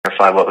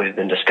clarify what we've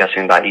been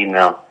discussing by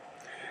email.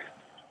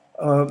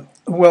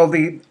 Well,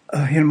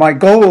 my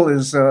goal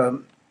is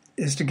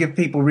to give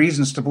people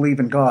reasons to believe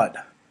in God,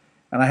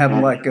 and I have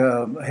like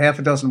half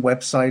a dozen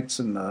websites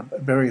and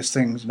various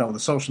things, the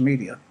social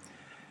media,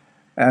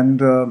 and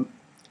the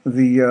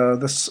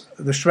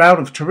Shroud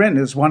of Turin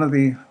is one of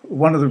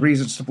the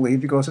reasons to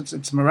believe, because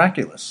it's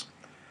miraculous,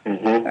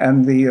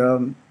 and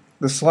the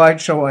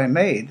slideshow I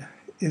made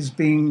is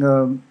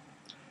being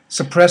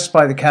suppressed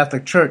by the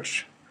Catholic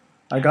Church.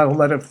 I got a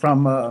letter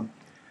from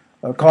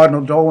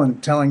Cardinal Dolan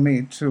telling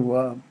me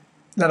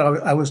that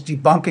I was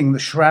debunking the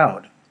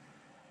Shroud.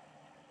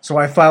 So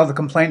I filed a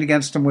complaint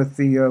against him with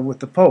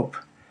the Pope.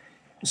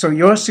 So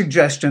your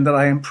suggestion that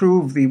I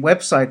improve the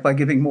website by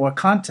giving more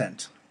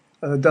content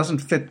doesn't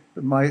fit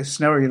my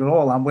scenario at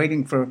all. I'm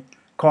waiting for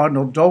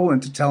Cardinal Dolan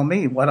to tell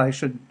me what I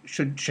should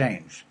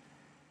change.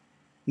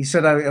 He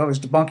said I was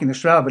debunking the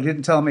Shroud, but he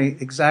didn't tell me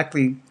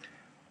exactly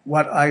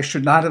what I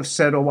should not have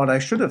said or what I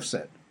should have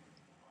said,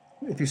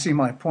 if you see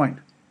my point.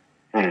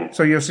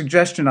 So your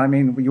suggestion,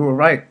 you were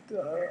right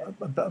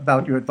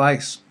about your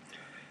advice.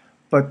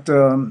 But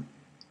the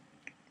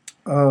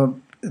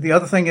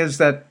other thing is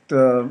that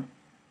the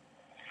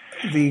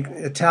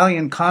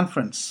Italian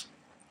Conference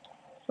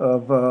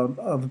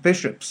of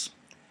Bishops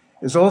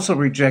is also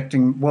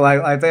rejecting. Well,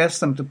 I've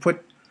asked them to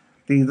put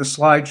the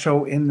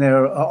slideshow in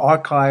their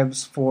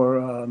archives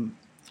for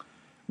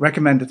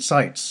recommended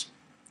sites.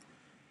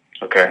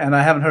 Okay. And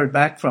I haven't heard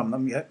back from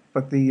them yet,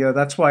 but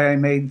that's why I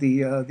made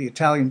the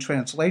Italian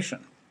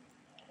translation,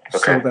 so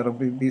that it'll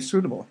be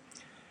suitable.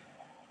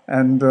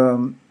 And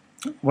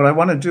what I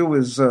want to do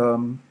is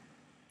search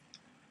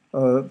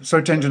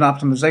engine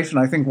optimization.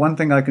 I think one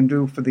thing I can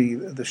do for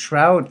the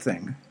Shroud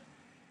thing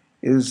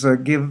is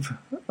give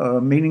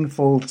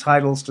meaningful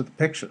titles to the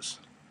pictures.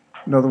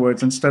 In other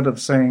words, instead of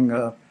saying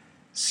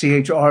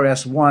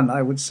CHRS1,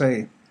 I would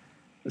say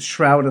the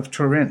Shroud of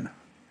Turin.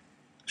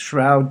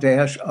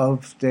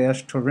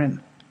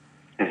 Shroud-of-Turin.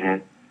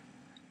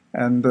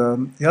 And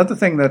the other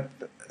thing that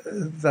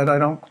I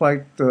don't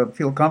quite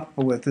feel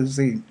comfortable with is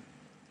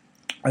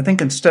I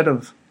think instead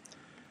of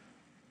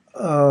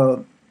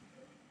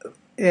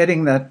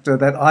adding that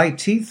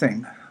IT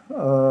thing,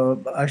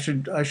 I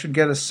should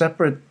get a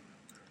separate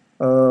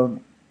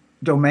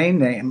domain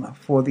name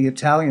for the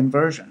Italian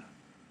version.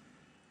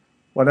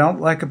 What I don't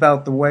like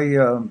about the way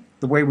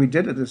we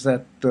did it is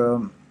that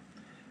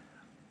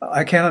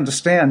I can't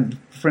understand,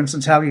 for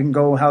instance, how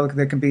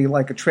there can be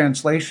like a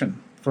translation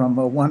from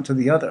one to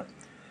the other,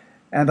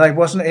 and I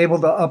wasn't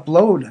able to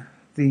upload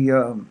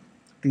the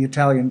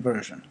Italian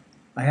version.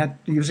 I had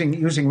using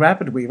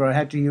RapidWeaver. I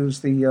had to use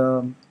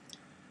the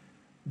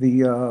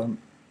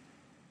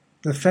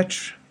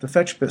fetch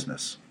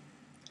business.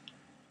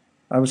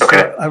 I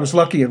was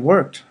lucky it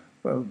worked.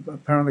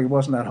 Apparently, it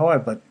wasn't that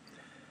hard, but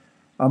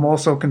I'm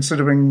also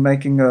considering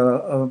making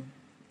a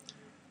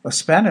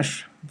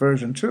Spanish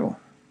version too.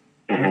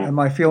 And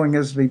my feeling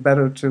is it'd be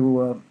better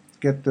to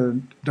get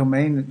the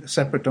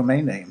separate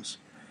domain names.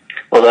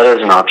 Well, that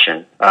is an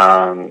option.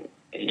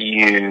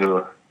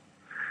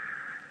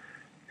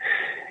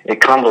 It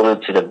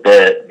convolutes it a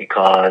bit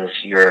because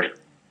you're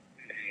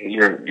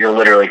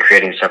literally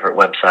creating separate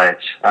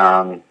websites.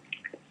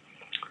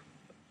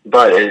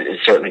 But it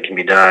certainly can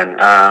be done.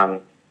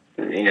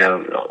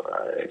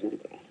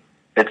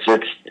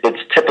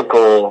 It's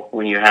typical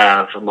when you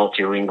have a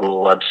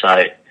multilingual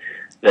website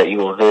that you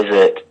will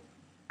visit.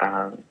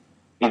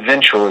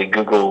 Eventually,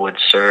 Google would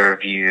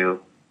serve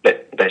you,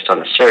 based on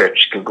the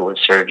search, Google would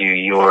serve you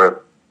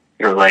your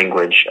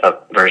language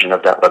version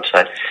of that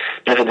website.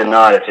 But if it did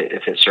not,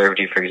 if it served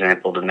you, for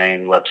example, the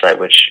main website,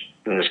 which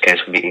in this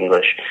case would be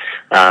English,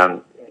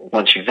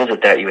 once you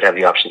visit that, you would have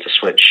the option to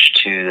switch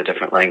to the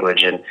different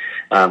language. And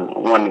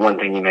one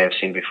thing you may have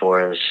seen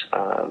before is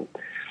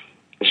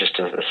just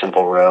a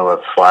simple row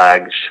of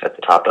flags at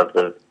the top of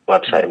the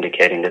website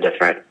indicating the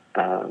different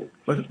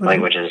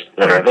languages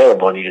that are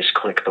available, and you just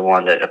click the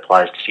one that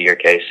applies to your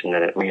case, and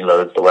then it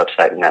reloads the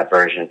website in that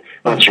version.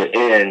 Once you're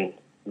in,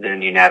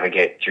 then you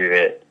navigate through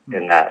it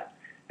in that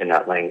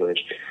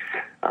language.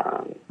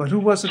 But who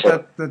was it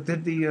that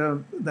did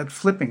that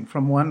flipping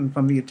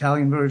from the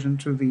Italian version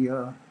to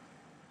the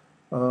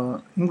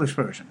English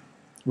version?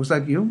 Was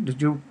that you?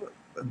 Did you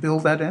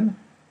build that in?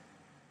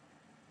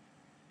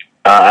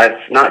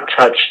 I've not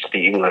touched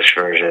the English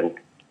version.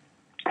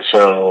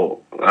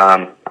 So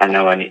I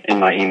know in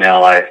my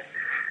email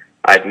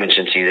I'd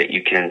mentioned to you that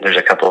there's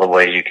a couple of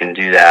ways you can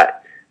do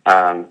that,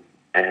 and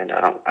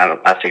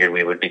I figured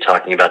we would be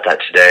talking about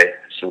that today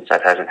since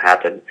that hasn't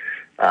happened.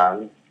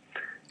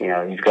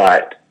 You've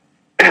got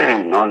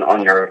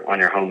on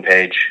your home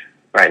page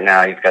right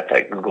now, you've got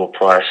that Google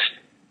Plus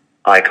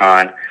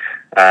icon.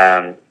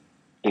 In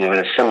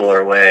a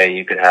similar way,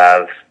 you could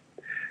have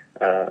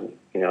an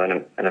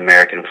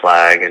American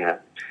flag and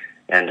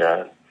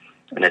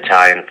an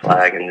Italian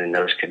flag, and then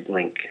those could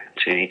link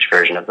to each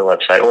version of the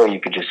website. Or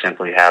you could just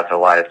simply have a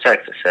line of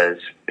text that says,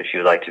 if you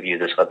would like to view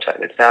this website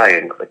in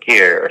Italian, click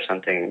here, or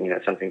something,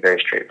 something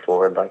very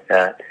straightforward like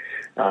that.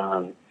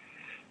 But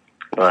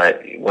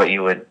what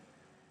you would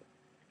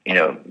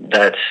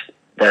That's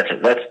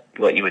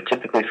what you would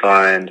typically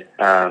find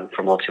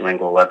for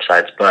multilingual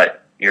websites.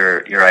 But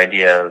your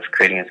idea of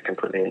creating an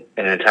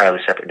entirely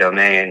separate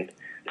domain,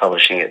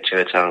 publishing it to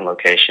its own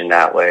location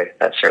that way,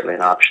 that's certainly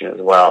an option as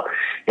well.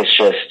 It's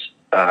just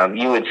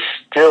you would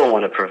still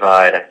want to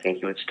provide. I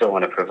think you would still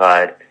want to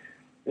provide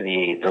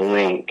the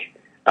link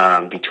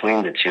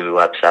between the two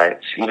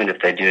websites, even if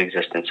they do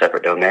exist in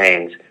separate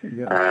domains.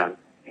 Yeah.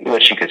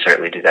 Which you could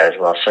certainly do that as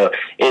well. So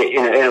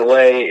in a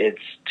way,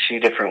 it's two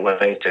different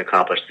ways to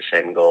accomplish the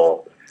same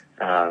goal.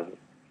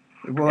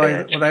 What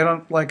I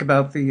don't like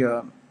about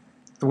the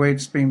way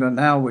it's being done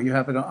now, where you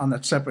have it on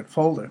that separate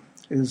folder,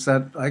 is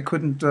that I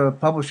couldn't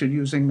publish it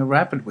using the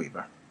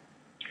RapidWeaver.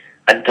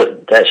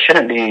 That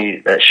shouldn't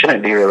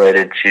be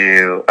related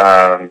to.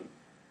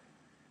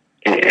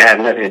 It has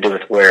nothing to do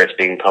with where it's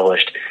being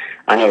published.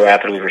 I know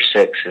RapidWeaver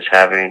 6 is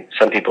having.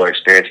 Some people are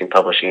experiencing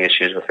publishing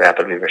issues with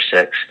RapidWeaver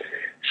 6.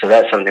 So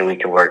that's something we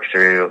can work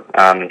through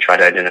and try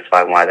to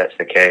identify why that's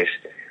the case.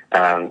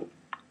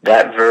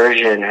 That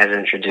version has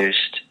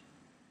introduced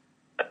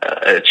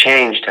a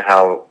change to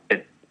how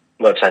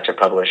websites are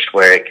published,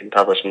 where it can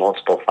publish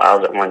multiple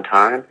files at one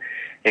time.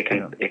 It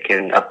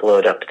can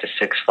upload up to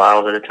 6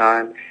 files at a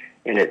time,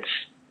 and it's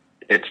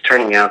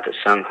turning out that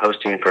some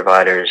hosting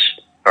providers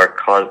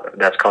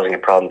that's causing a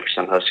problem for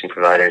some hosting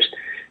providers.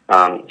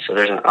 So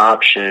there's an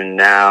option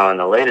now in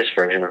the latest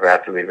version of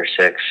RapidWeaver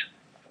 6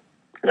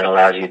 that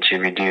allows you to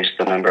reduce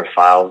the number of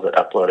files that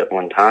upload at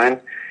one time.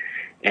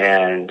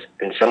 And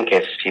in some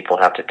cases, people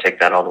have to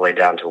take that all the way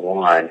down to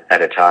 1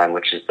 at a time,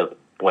 which is the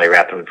way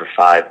RapidWeaver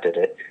 5 did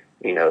it,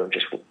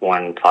 just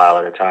 1 file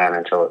at a time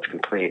until it's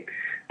complete.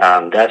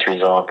 That's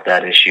resolved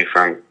that issue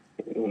from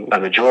a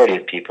majority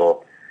of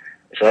people.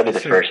 So that'd be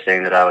the first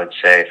thing that I would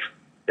say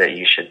that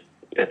you should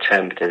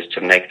attempt, is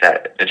to make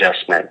that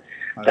adjustment.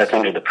 That's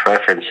under the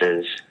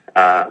preferences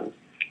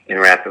in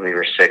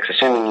RapidWeaver 6,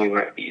 assuming you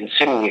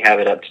have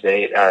it up to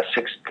date.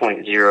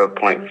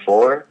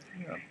 6.0.4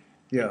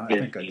 I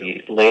think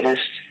the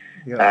latest.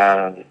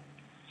 Yeah.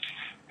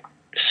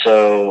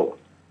 So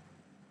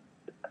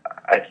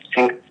I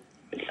think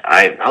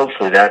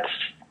hopefully that's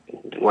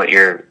what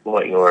you're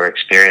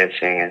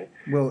experiencing,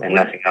 and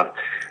nothing else.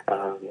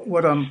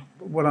 What I'm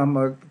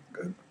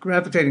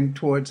gravitating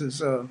towards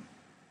is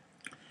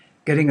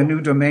getting a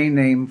new domain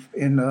name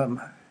in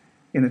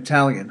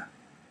Italian.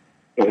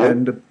 Mm-hmm.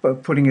 And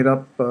putting it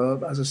up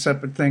as a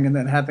separate thing, and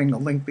then having a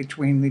link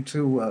between the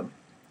two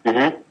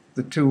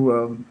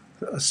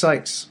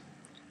sites.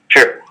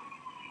 Sure.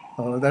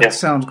 That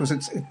sounds,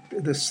 because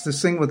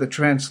this thing with the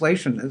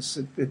translation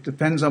it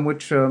depends on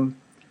which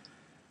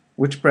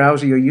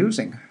browser you're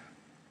using,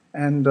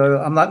 and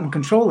I'm not in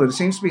control of it. It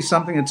seems to be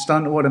something that's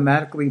done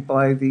automatically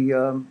by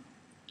the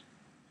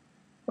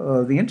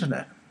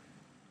internet.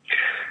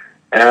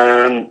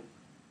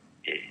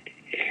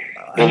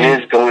 It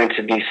is going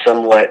to be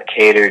somewhat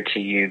catered to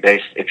you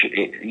if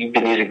you've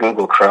been using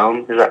Google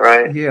Chrome, is that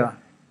right? Yeah.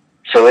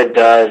 So it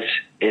does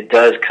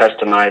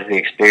customize the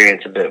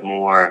experience a bit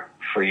more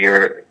for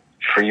your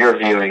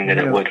viewing than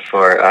it would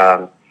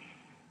for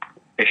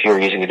if you were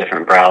using a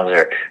different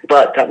browser.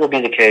 But that will be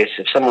the case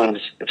if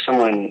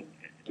someone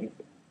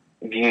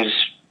views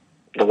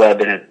the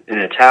web in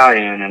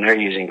Italian and they're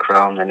using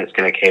Chrome, then it's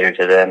going to cater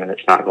to them, and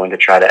it's not going to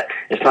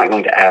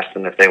ask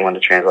them if they want to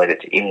translate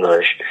it to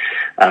English.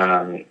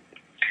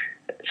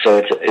 So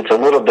it's a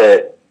little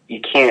bit, you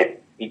can't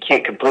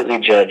completely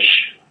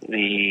judge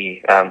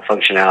the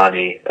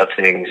functionality of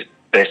things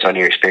based on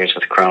your experience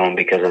with Chrome,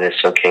 because it is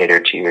so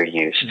catered to your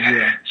use.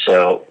 Yeah.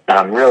 So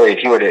really,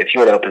 if you were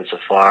to open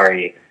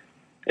Safari,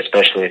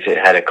 especially if it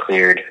had a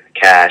cleared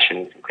cache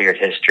and cleared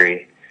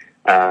history,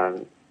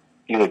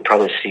 you would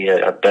probably see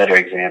a better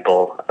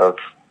example of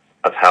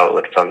how it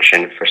would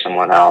function for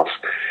someone else.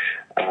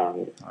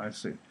 I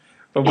see.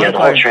 But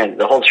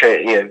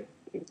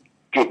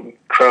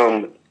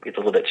Chrome gets a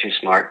little bit too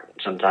smart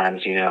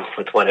sometimes,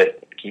 with what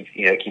it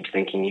keeps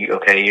thinking. You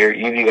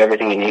view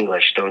everything in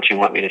English. Don't you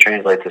want me to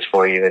translate this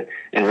for you?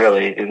 And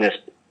really, in this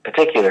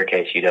particular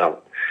case, you don't.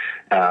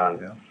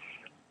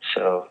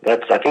 So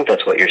I think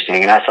that's what you're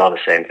seeing, and I saw the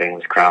same thing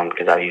with Chrome,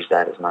 because I use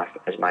that as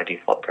my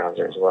default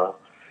browser as well.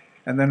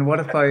 And then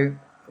what if I?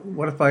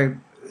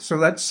 So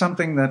that's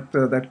something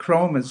that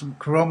Chrome is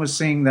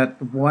seeing,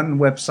 that one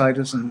website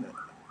is in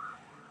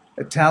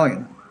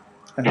Italian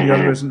and the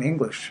other is in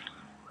English.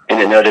 And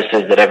it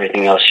notices that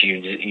everything else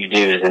you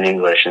do is in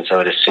English, and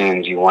so it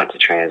assumes you want to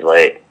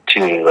translate to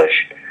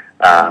English.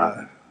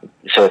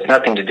 So it's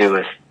nothing to do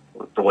with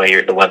the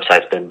way the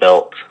website's been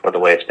built or the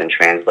way it's been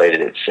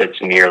translated.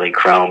 It's merely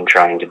Chrome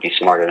trying to be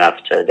smart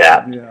enough to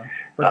adapt. Yeah,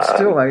 but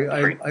still,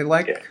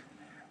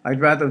 I'd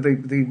rather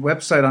the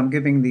website I'm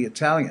giving the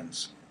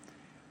Italians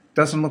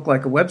doesn't look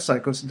like a website,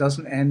 because it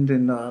doesn't end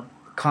in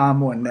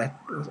com or net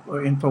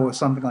or info or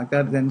something like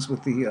that. It ends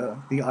with the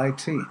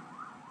IT.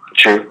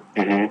 True.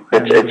 Mm-hmm.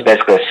 It's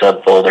basically a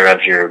subfolder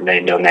of your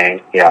main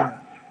domain. Yeah.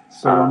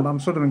 So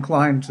I'm sort of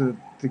inclined to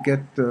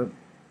get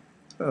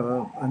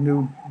a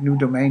new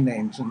domain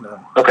names in the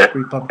Okay.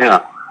 Republic.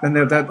 Yeah. Then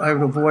that I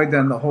would avoid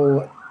then the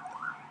whole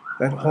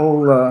that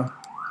whole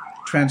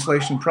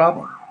translation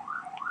problem.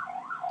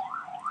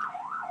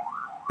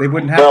 They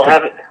wouldn't have Well,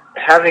 to.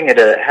 having it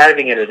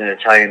as an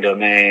Italian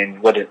domain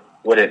wouldn't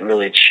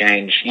really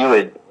change. You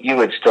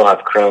would still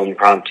have Chrome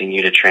prompting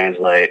you to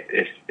translate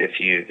if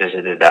you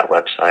visited that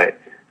website.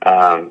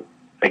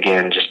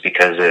 Again, just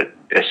because it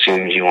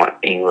assumes you want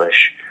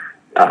English.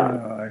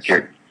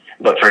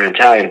 But for an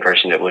Italian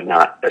person, it would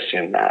not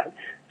assume that.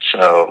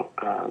 So,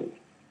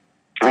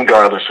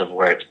 regardless of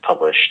where it's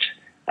published,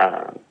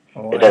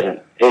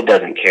 it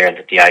doesn't care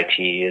that the IT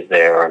is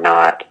there or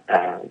not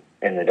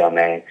in the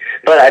domain.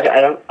 But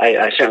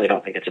I certainly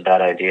don't think it's a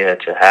bad idea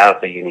to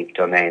have a unique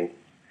domain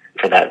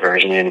for that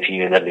version. And if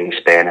you end up doing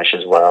Spanish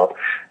as well,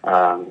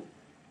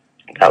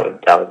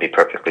 that would be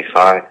perfectly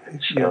fine.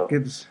 So,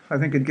 I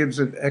think it gives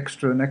it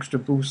an extra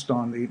boost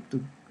on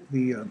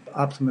the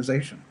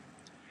optimization.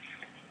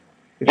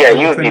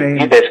 You'd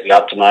be basically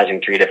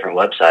optimizing 3 different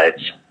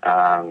websites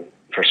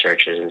for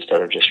searches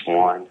instead of just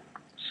one.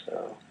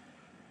 So,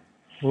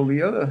 well,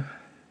 the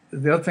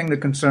other thing that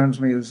concerns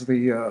me is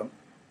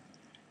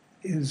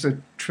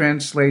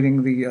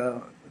translating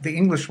the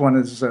English one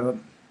is in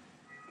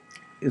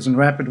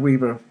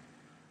RapidWeaver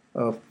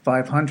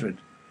 500,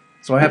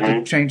 so I have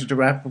to change it to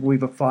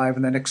RapidWeaver 5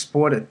 and then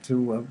export it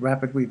to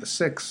RapidWeaver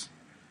 6.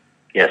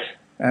 Yes,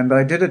 and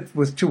I did it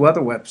with 2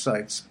 other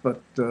websites,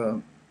 but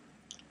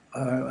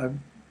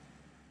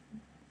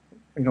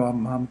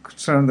I'm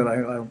concerned that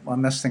I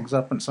mess things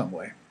up in some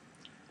way.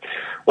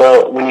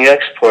 Well, when you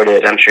export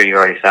it, I'm sure you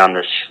already found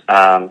this.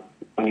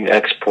 When you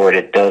export,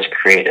 it does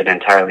create an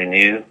entirely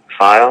new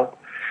file.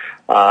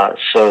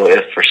 So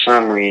if for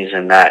some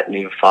reason that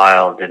new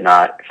file did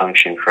not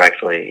function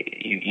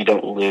correctly, you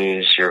don't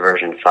lose your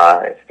version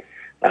 5.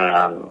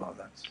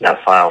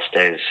 That file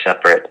stays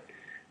separate.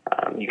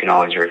 You can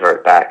always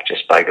revert back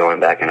just by going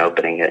back and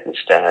opening it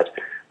instead.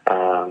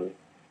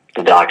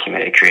 The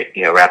document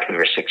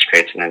RapidWeaver 6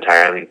 creates an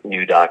entirely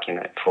new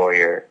document for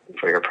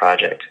your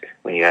project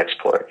when you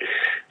export.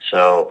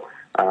 So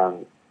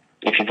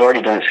if you've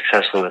already done it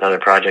successfully with other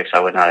projects, I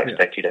would not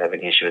expect you to have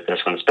any issue with this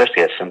one,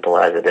 especially as simple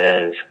as it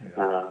is,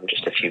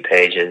 just a few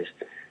pages.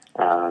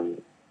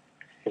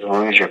 As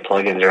long as your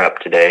plugins are up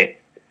to date,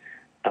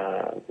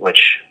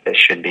 which they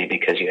should be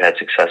because you had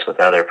success with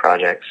other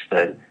projects,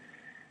 then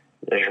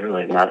there's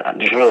really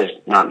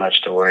not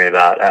much to worry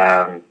about.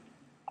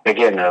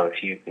 Again, though,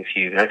 if you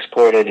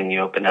exported and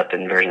you open up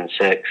in version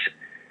 6,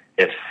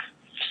 if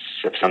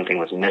something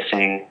was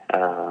missing,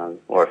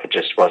 or if it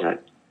just wasn't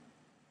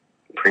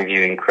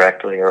previewing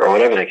correctly, or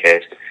whatever the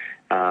case,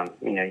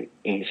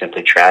 you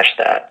simply trash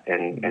that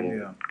and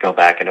go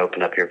back and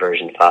open up your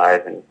version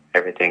 5, and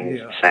everything is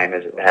the same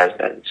as it has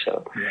been.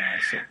 So,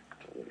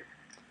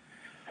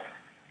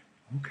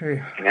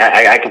 okay.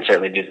 I can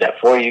certainly do that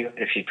for you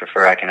if you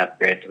prefer. I can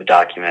upgrade the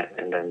document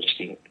and then just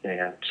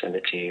send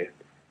it to you.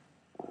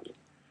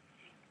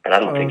 But I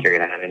don't think you're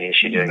going to have any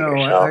issue doing it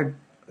yourself.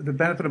 The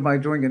benefit of my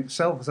doing it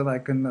itself is that I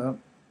can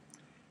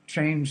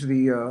change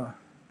the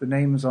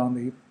names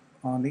on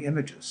the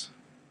images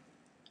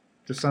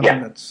to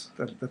something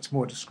that's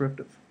more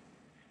descriptive.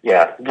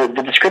 Yeah, the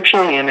description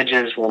on the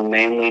images will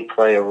mainly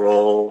play a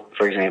role.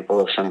 For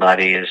example, if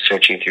somebody is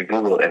searching through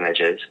Google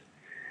Images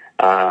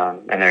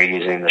and they're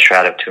using the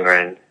Shroud of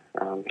Turin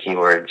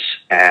keywords,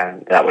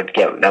 and that would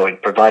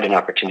provide an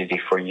opportunity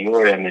for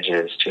your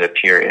images to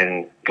appear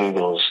in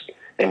Google's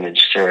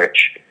image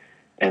search,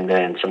 and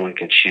then someone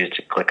could choose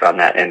to click on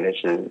that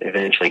image and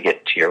eventually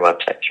get to your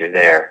website through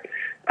there.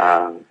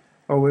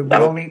 It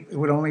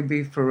would only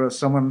be for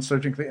someone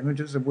searching for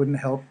images. It wouldn't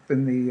help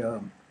in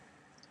the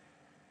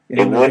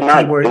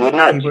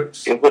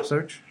keyword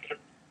search.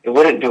 It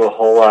wouldn't do a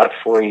whole lot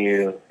for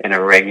you in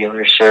a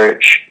regular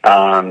search.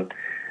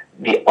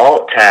 The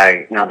alt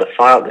tag, now the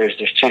file, there's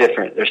two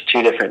different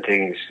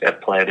things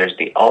at play. There's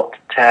the alt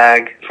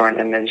tag for an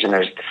image, and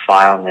there's the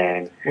file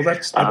name. Well,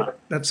 that's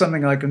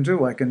something I can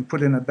do. I can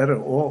put in a better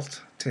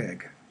alt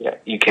tag. Yeah,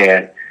 you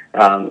can.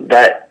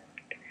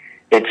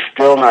 It's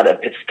still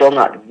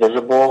not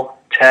visible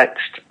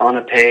text on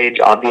a page.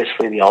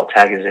 Obviously, the alt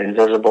tag is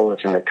invisible.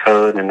 It's in the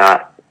code and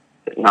not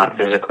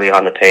physically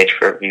on the page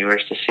for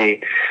viewers to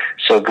see.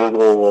 So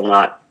Google will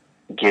not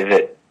give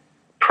it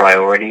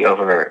priority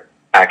over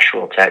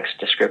actual text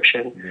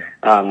description,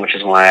 which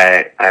is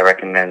why I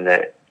recommend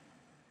that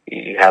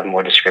you have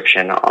more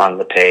description on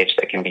the page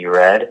that can be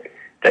read,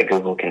 that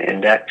Google can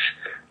index.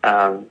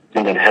 And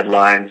then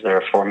headlines that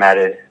are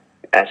formatted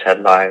as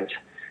headlines,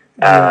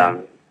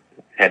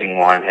 heading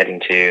 1,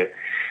 heading 2.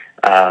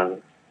 I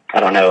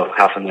don't know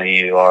how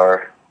familiar you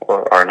are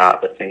or are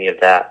not with any of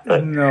that.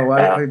 But, no,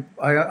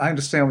 I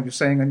understand what you're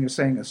saying, and you're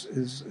saying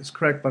is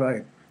correct, but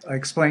I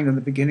explained in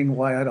the beginning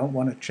why I don't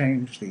want to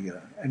change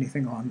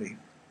anything on the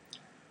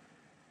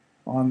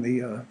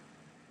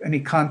any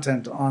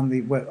content on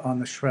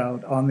the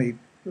Shroud on the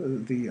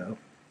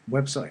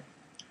website,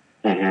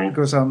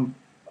 because I'm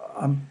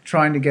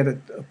trying to get it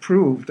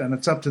approved, and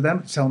it's up to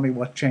them to tell me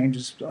what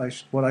changes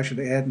what I should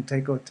add and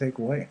take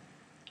away.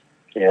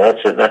 Yeah,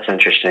 that's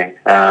interesting.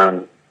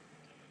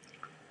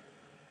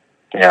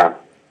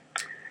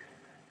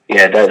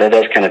 Yeah, that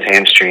does kind of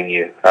hamstring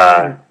you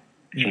if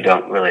you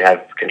don't really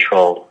have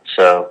control.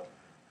 So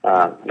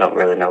don't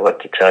really know what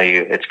to tell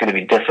you. It's going to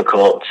be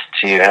difficult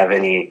to have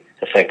any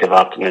effective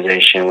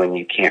optimization when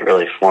you can't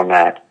really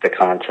format the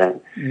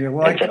content. Yeah,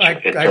 well, I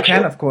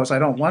can, of course. I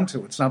don't want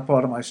to. It's not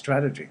part of my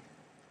strategy.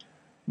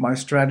 My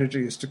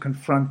strategy is to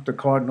confront the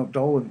Cardinal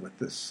Dolan with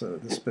this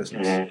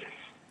business.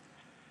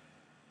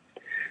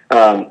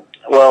 Mm-hmm.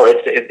 Well,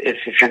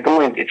 if you're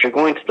going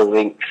to the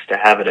lengths to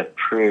have it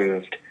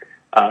approved,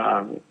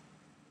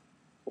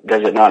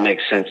 does it not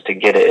make sense to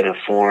get it in a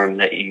form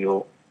that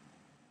you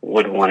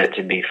would want it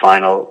to be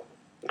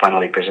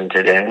finally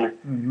presented in?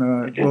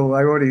 Well, you've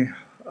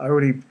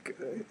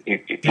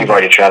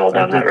already traveled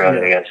down that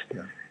road, I guess.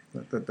 Yeah,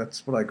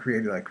 that's what I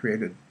created. I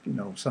created,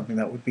 something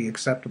that would be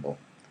acceptable.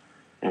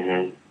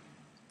 Mm-hmm.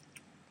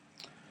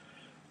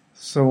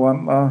 So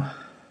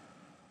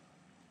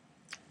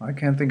I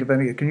can't think of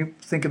any. Can you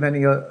think of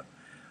any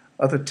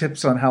other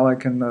tips on how I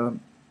can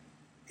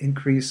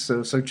increase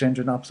search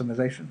engine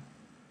optimization?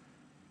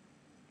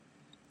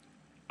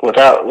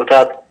 Without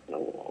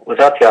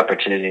the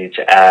opportunity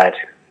to add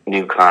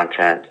new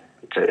content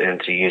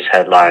and to use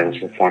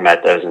headlines and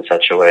format those in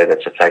such a way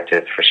that's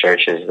effective for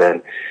searches,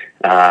 then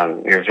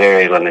you're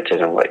very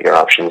limited on what your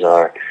options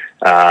are.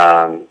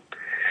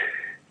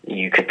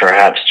 You could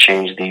perhaps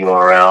change the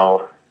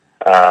URL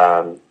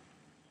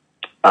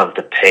of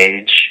the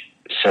page.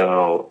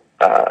 So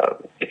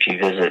if you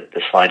visit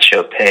the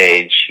slideshow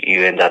page,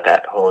 you end up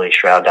at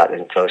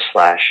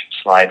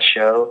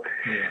holyshroud.info/slideshow.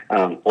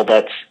 Yeah. Well,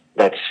 that's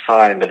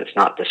fine, but it's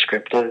not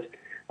descriptive.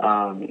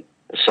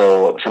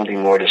 So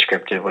something more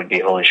descriptive would be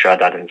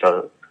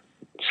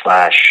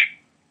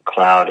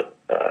holyshroud.info/cloud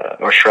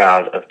or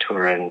Shroud of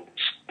Turin,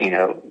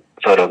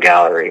 photo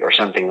gallery or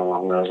something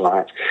along those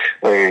lines,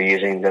 where you're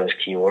using those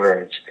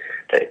keywords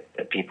that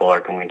people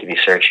are going to be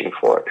searching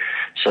for.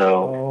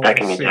 So that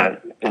can be done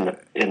in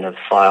the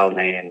file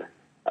name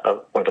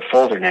or the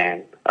folder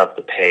name of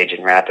the page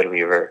in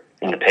RapidWeaver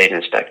in the Page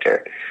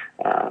Inspector.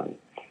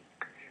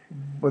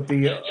 But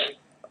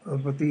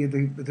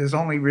there's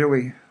only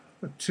really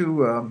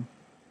two.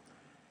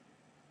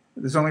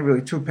 There's only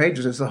really two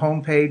pages. There's the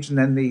home page and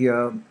then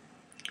the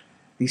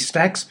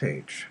stacks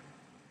page.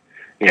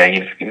 Yeah,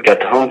 you've got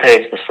the home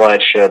page, the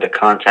slideshow, the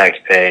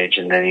contact page,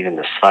 and then even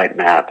the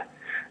sitemap.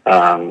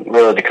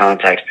 Really, the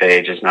contact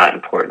page is not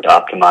important to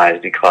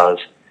optimize because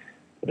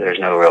there's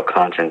no real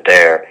content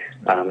there.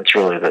 It's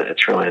really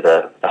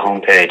the home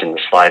page and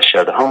the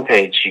slideshow. The home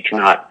page you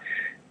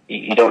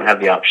don't have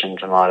the option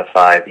to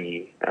modify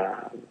the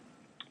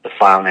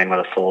file name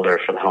of the folder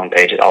for the home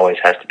page. It always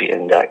has to be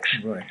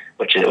indexed, right.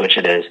 which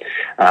it is.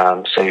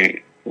 So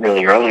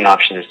really, your only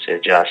option is to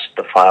adjust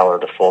the file or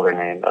the folder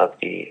name of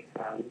the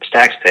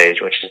stacks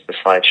page, which is the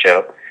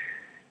slideshow.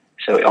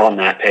 So on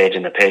that page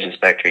in the Page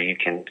Inspector, you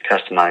can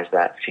customize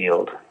that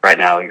field. Right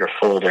now, your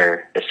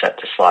folder is set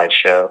to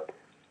slideshow.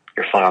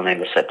 Your file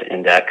name is set to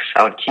index.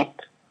 I would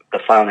keep the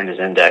file name as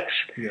index,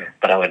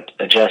 but I would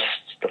adjust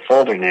the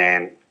folder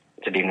name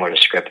to be more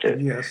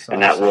descriptive. Yes,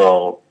 and that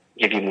will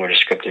give you more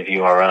descriptive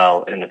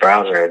URL in the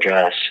browser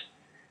address.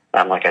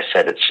 Like I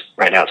said,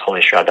 right now it's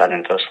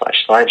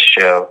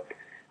holyshroud.info/slideshow.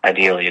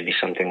 Ideally, it'd be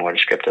something more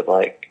descriptive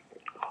like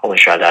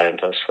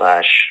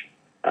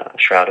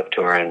holyshroud.info/Shroud of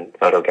Turin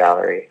photo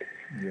gallery,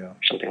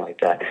 something like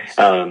that.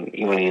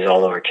 You want to use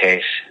all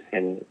lowercase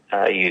and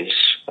use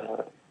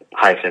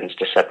hyphens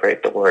to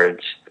separate the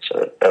words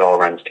so that all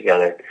runs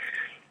together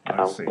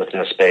with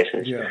no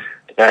spaces. Yeah.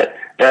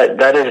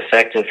 That is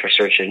effective for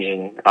search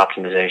engine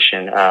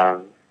optimization.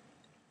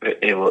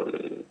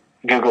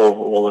 Google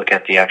will look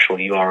at the actual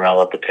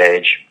URL of the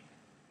page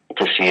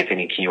to see if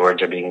any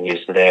keywords are being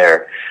used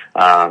there.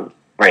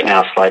 Right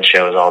now,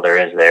 slideshow is all there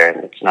is there,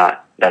 and that's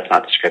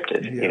not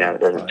descriptive. It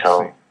doesn't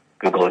tell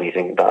Google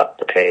anything about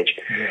the page.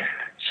 Yeah.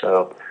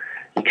 So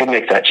you could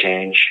make that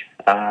change.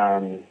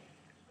 Let's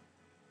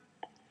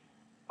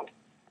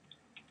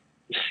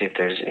see if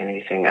there's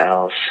anything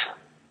else.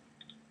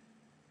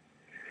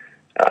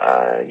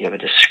 You have a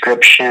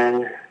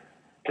description.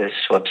 This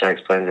website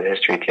explains the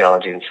history,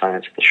 theology, and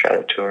science of the Shroud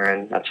of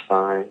Turin. That's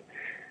fine.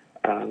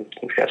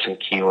 You've got some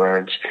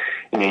keywords.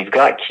 You've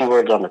got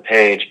keywords on the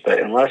page, but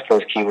unless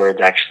those keywords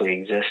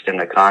actually exist in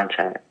the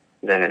content,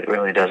 then it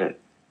really doesn't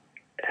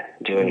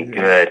do any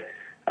good.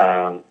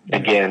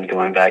 Again,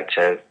 going back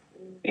to,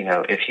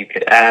 if you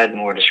could add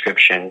more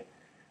description.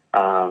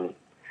 I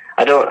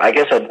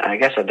guess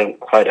I don't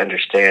quite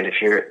understand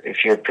if you're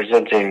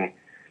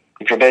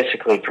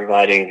basically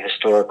providing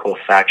historical,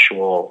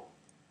 factual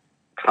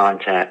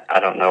content. I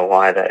don't know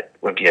why that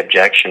would be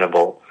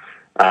objectionable.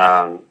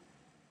 It's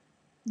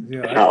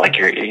not like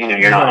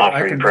you're not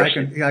offering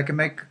person. I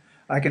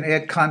can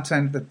add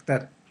content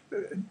that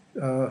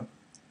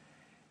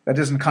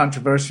isn't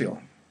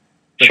controversial.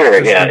 Sure,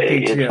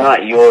 it's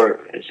not your.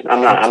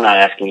 I'm not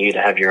asking you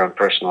to have your own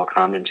personal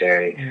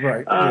commentary.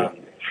 Right.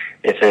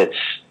 If it's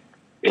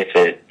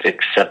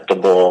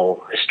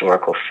acceptable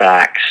historical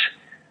facts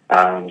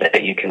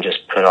that you can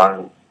just put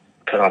onto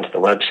the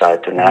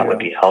website, then that would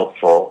be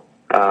helpful.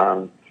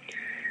 Because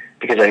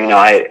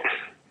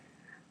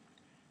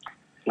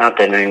not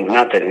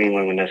that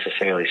anyone would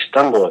necessarily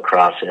stumble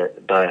across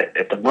it, but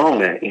at the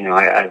moment,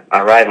 I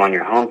arrive on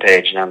your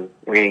homepage and I'm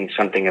reading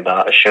something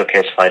about a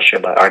showcase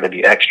slideshow by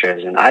RW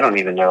Extras, and I don't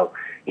even know,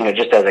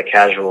 just as a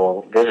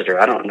casual visitor,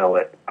 I don't know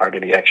what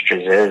RW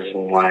Extras is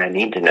and why I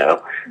need to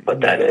know what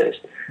that is.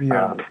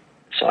 Yeah.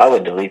 So I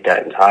would delete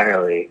that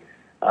entirely.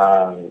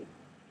 But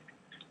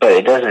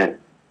it doesn't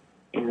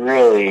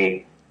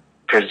really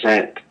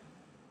present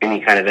any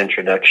kind of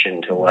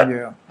introduction to what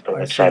the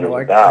website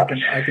is about.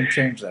 I can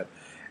change that.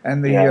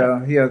 And the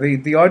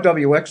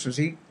RW Extras,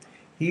 he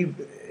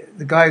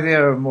the guy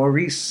there,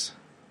 Maurice,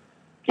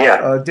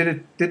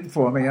 did it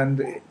for me,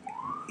 and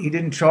he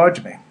didn't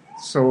charge me.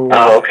 So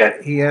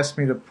he asked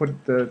me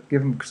to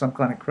give him some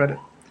kind of credit.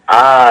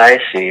 Ah, I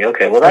see.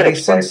 Okay, well that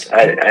explains.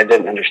 I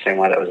didn't understand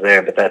why that was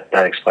there, but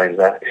that explains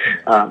that.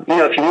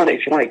 If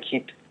you want to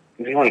keep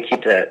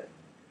that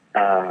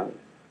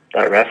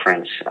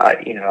reference,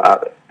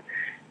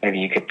 maybe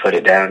you could put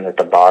it down at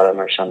the bottom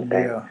or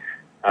something. Yeah.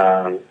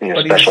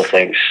 Special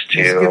thanks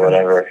to or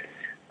whatever.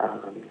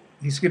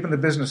 He's given the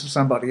business to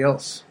somebody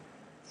else,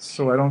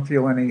 so I don't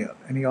feel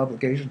any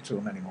obligation to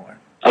him anymore.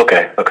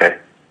 Okay.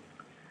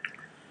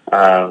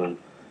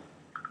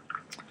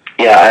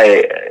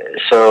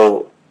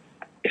 So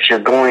if you're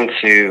going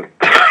to,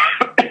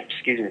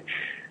 excuse me,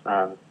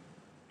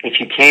 if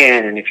you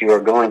can, and if you are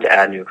going to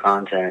add new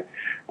content,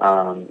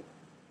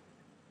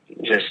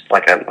 just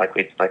like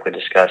we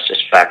discussed,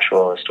 just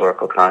factual,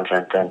 historical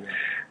content, then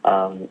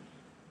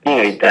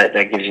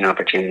that gives you an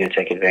opportunity to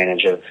take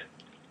advantage of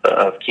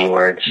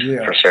keywords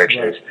for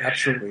searches. Right.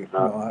 Absolutely,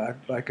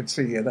 I could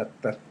see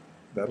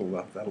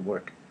that'll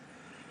work.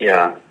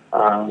 Yeah,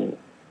 and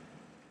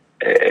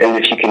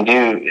if you can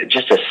do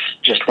just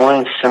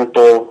one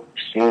simple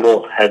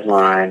single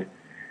headline,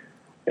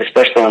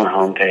 especially on the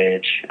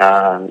homepage,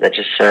 that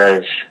just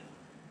says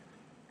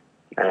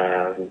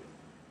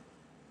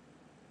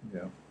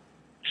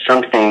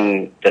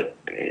something that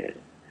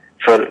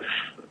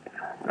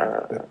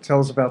that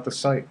tells about the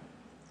site,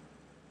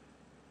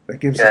 that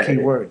gives the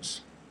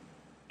keywords.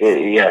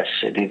 Yes,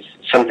 it needs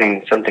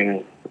something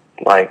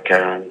like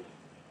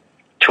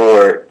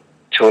tour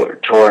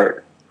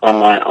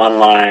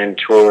online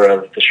tour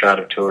of the Shroud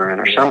of Turin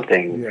or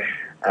something.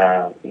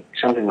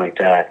 Something like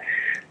that.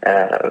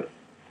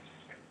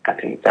 I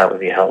think that would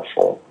be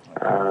helpful.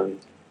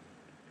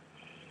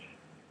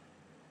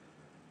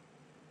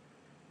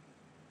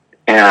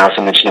 And I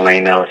also mentioned in my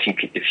email if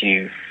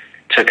you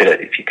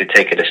could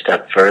take it a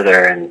step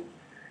further and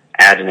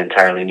add an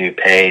entirely new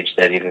page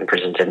that even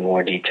presented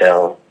more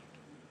detailed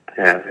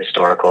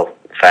historical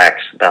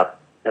facts about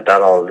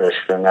all of this,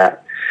 then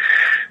that.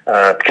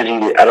 Because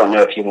I don't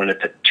know if you want to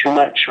put too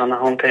much on the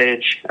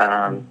homepage.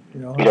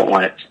 You don't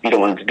want it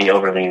to be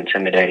overly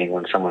intimidating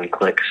when someone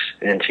clicks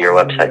into your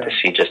website to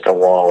see just a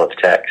wall of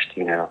text.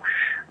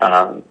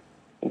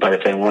 But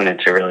if they wanted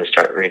to really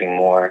start reading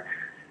more,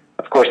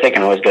 of course they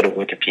can always go to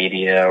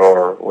Wikipedia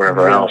or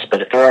wherever else.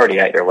 But if they're already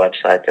at your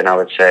website, then I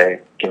would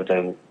say give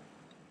them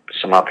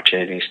some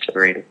opportunities to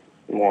read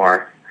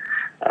more.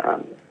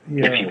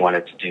 If you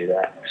wanted to do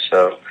that,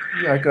 so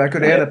I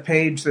could add a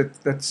page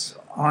that's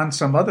on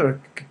some other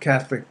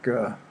Catholic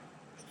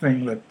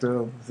thing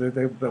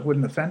that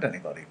wouldn't offend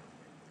anybody.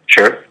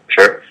 Sure.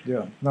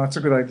 Yeah, no, it's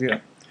a good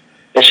idea.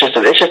 It's just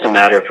a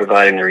matter of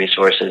providing the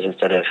resources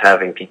instead of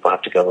having people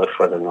have to go look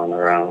for them on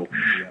their own.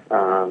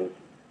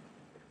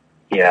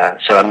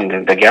 So I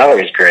mean the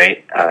gallery is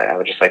great. I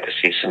would just like to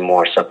see some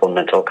more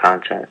supplemental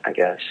content, I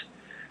guess,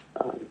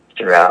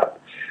 throughout.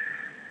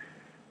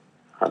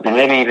 And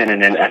maybe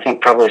even I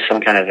think probably some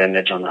kind of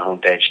image on the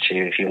homepage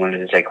too. If you wanted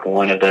to take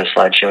one of those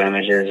slideshow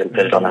images and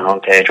put it on the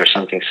homepage or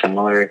something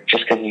similar,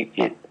 just because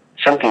it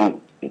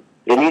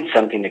needs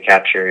something to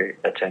capture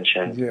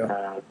attention.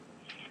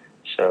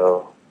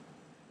 So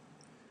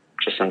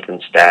just something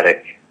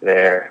static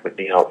there would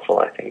be helpful,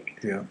 I think.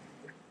 Yeah.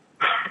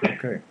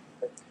 Okay.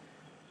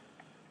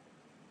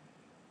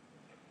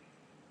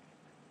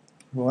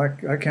 Well,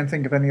 I can't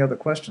think of any other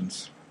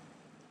questions.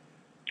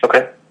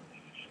 Okay.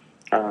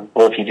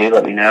 Well, if you do,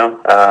 let me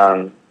know.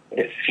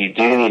 If you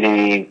do need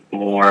any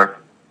more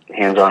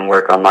hands-on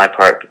work on my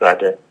part, glad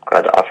to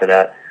offer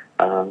that.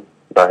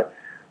 But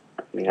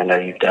I mean, I know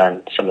you've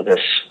done some of this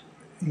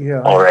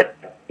already.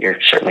 You're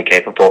certainly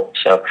capable.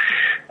 So,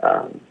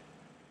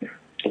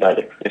 but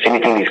if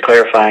anything needs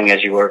clarifying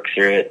as you work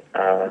through it,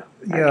 I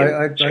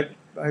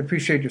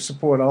appreciate your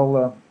support.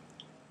 I'll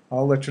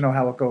let you know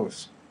how it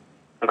goes.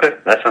 Okay,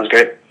 that sounds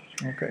great.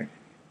 Okay.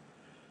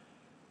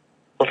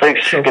 Well,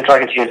 thanks. So, good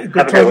talking to you. Good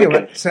Have a great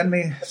weekend. Send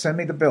me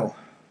the bill.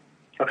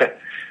 Okay.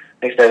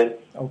 Thanks, David.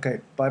 Okay.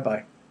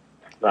 Bye-bye.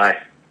 Bye.